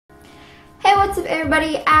what's up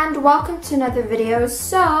everybody, and welcome to another video.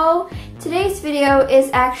 So today's video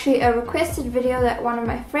is actually a requested video that one of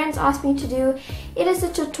my friends asked me to do. It is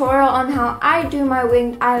a tutorial on how I do my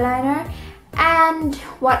winged eyeliner and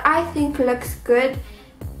what I think looks good,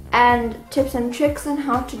 and tips and tricks on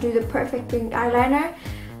how to do the perfect winged eyeliner.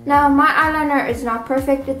 Now my eyeliner is not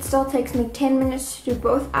perfect. It still takes me 10 minutes to do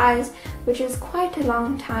both eyes, which is quite a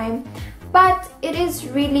long time, but it is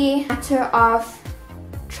really a matter of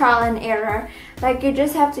trial and error. Like, you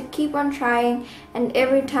just have to keep on trying, and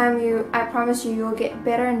every time I promise you'll get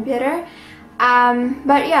better and better.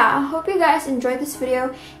 But yeah, I hope you guys enjoyed this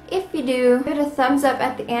video. If you do, give it a thumbs up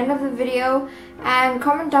at the end of the video and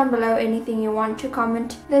comment down below anything you want to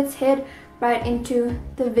comment. Let's head right into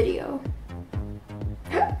the video.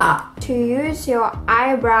 To use your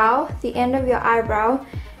eyebrow, the end of your eyebrow,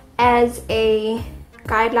 as a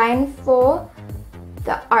guideline for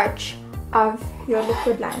the arch of your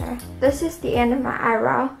liquid liner. This is the end of my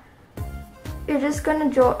eyebrow. You're just gonna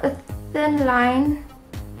draw a thin line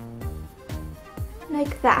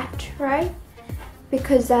like that, right?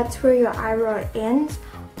 Because that's where your eyebrow ends.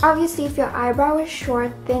 Obviously, if your eyebrow is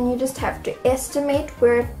short, then you just have to estimate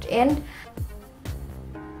where it ends.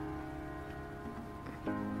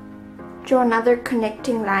 Draw another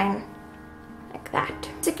connecting line like that.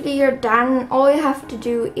 Basically, you're done. All you have to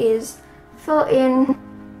do is fill in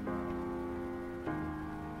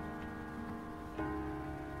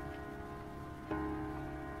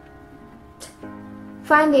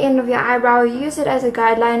find the end of your eyebrow, use it as a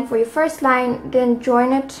guideline for your first line, then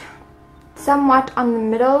join it somewhat on the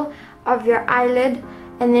middle of your eyelid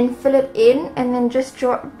and then fill it in, and then just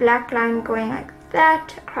draw a black line going like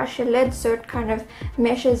that across your lid so it kind of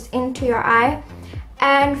meshes into your eye,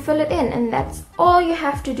 and fill it in. And that's all you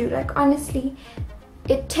have to do. Like, honestly,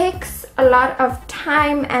 it takes a lot of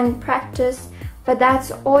time and practice, but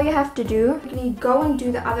that's all you have to do. Go and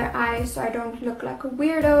do the other eye so I don't look like a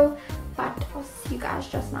weirdo, but I'll see you guys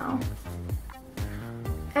just now.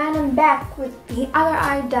 And I'm back with the other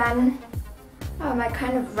eye done. I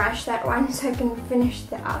kind of rushed that one so I can finish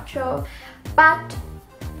the outro, but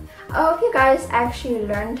I hope you guys actually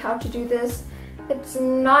learned how to do this. It's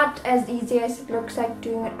not as easy as it looks like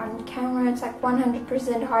doing it on camera. It's like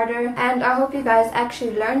 100% harder, and I hope you guys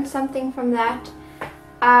actually learned something from that.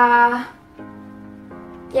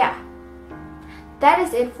 Yeah, that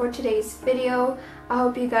is it for today's video. I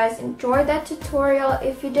hope you guys enjoyed that tutorial.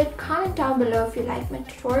 If you did, comment down below if you like my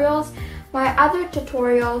tutorials. My other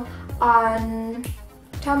tutorial on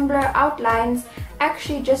Tumblr outlines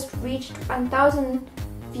actually just reached 1,000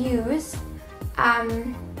 views.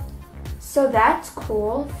 So that's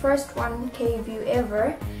cool. First 1K view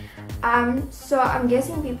ever. So I'm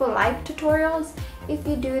guessing people like tutorials. If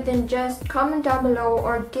you do, then just comment down below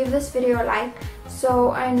or give this video a like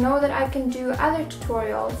so I know that I can do other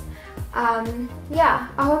tutorials. Yeah,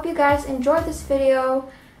 I hope you guys enjoyed this video.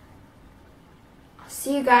 I'll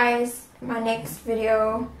see you guys in my next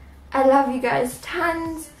video. I love you guys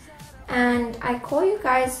tons, and I call you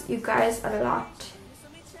guys a lot.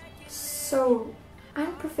 So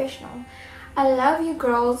unprofessional. I love you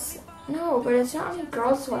girls. No, but it's not only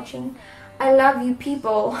girls watching. I love you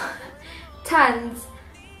people tons.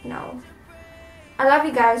 No, I love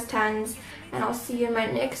you guys tons, and I'll see you in my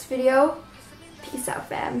next video. Peace out,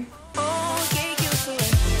 fam.